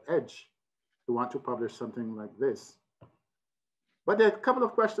had the edge to want to publish something like this. But there are a couple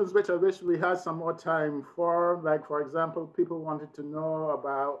of questions which I wish we had some more time for. Like, for example, people wanted to know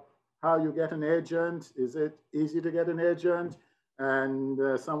about how you get an agent. Is it easy to get an agent? And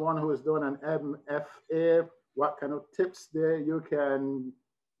someone who is doing an MFA, what kind of tips there you can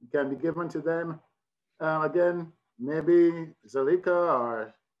be given to them? Again, maybe Zalika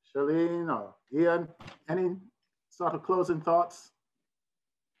or Chelene or Ian, any sort of closing thoughts?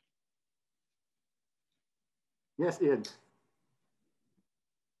 Yes, Ian.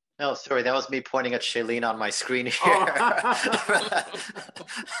 No, sorry, that was me pointing at Chelene on my screen here. Oh.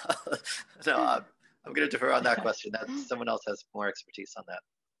 No, I'm going to defer on that question. Someone else has more expertise on that.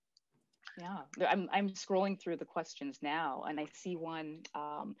 Yeah, I'm scrolling through the questions now, and I see one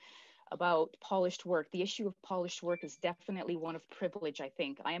about polished work. The issue of polished work is definitely one of privilege, I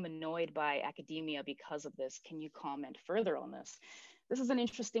think. I am annoyed by academia because of this. Can you comment further on this? This is an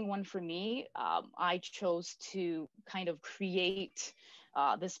interesting one for me. I chose to kind of create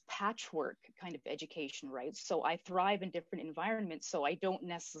this patchwork kind of education, right? So I thrive in different environments, so I don't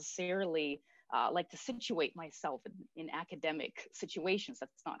necessarily like to situate myself in academic situations.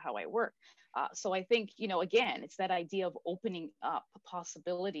 That's not how I work. So I think, again, it's that idea of opening up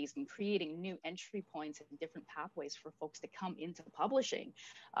possibilities and creating new entry points and different pathways for folks to come into publishing.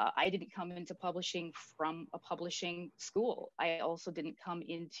 I didn't come into publishing from a publishing school. I also didn't come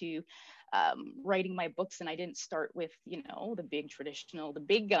into writing my books, and I didn't start with, the big traditional, the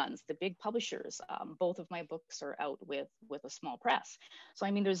big guns, the big publishers. Both of my books are out with a small press. So,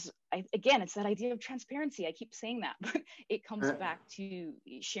 I mean, again, it's that idea of transparency. I keep saying that, but it comes back to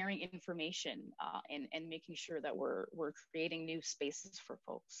sharing information and making sure that we're creating new spaces for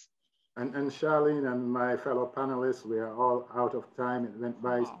folks. And Chelene and my fellow panelists, we are all out of time. It went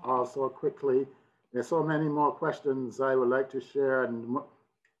by all so quickly. There's so many more questions I would like to share, and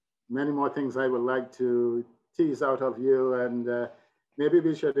many more things I would like to tease out of you. And maybe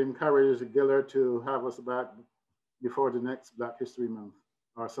we should encourage Giller to have us back before the next Black History Month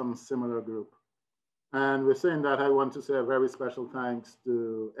or some similar group. And with saying that, I want to say a very special thanks to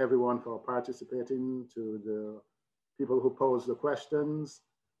everyone for participating, to the people who posed the questions.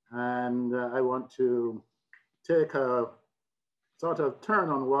 And I want to take a sort of turn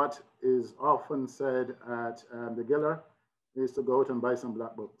on what is often said at the Giller, is to go out and buy some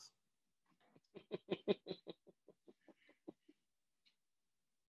Black books.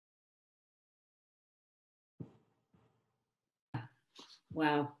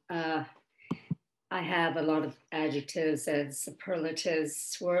 Wow. I have a lot of adjectives and superlatives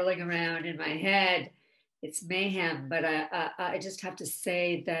swirling around in my head. It's mayhem, but I just have to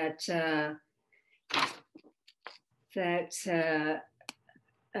say that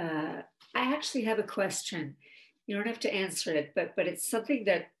I actually have a question. You don't have to answer it, but it's something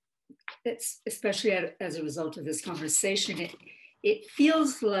that's especially as a result of this conversation. It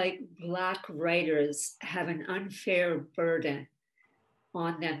feels like Black writers have an unfair burden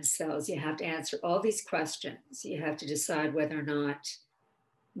on themselves. You have to answer all these questions. You have to decide whether or not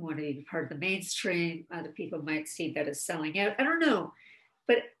you want to be part of the mainstream. Other people might see that as selling out. I don't know,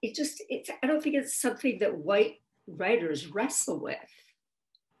 but I don't think it's something that white writers wrestle with.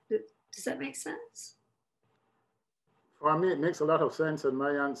 Does that make sense? For me, it makes a lot of sense, and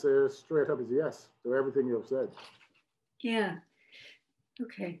my answer straight up is yes to everything you've said. Yeah.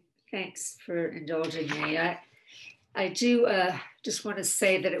 Okay. Thanks for indulging me. I do just want to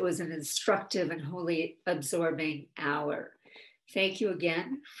say that it was an instructive and wholly absorbing hour. Thank you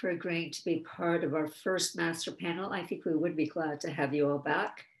again for agreeing to be part of our first master panel. I think we would be glad to have you all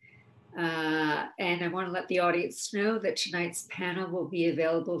back. And I want to let the audience know that tonight's panel will be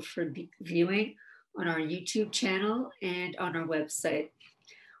available for viewing on our YouTube channel and on our website.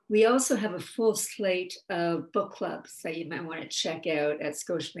 We also have a full slate of book clubs that you might want to check out at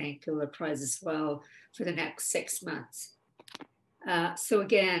Scotiabank Giller Prize as well for the next 6 months. So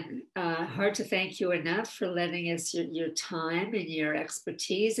again, hard to thank you enough for lending us your time and your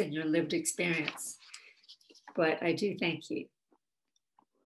expertise and your lived experience. But I do thank you.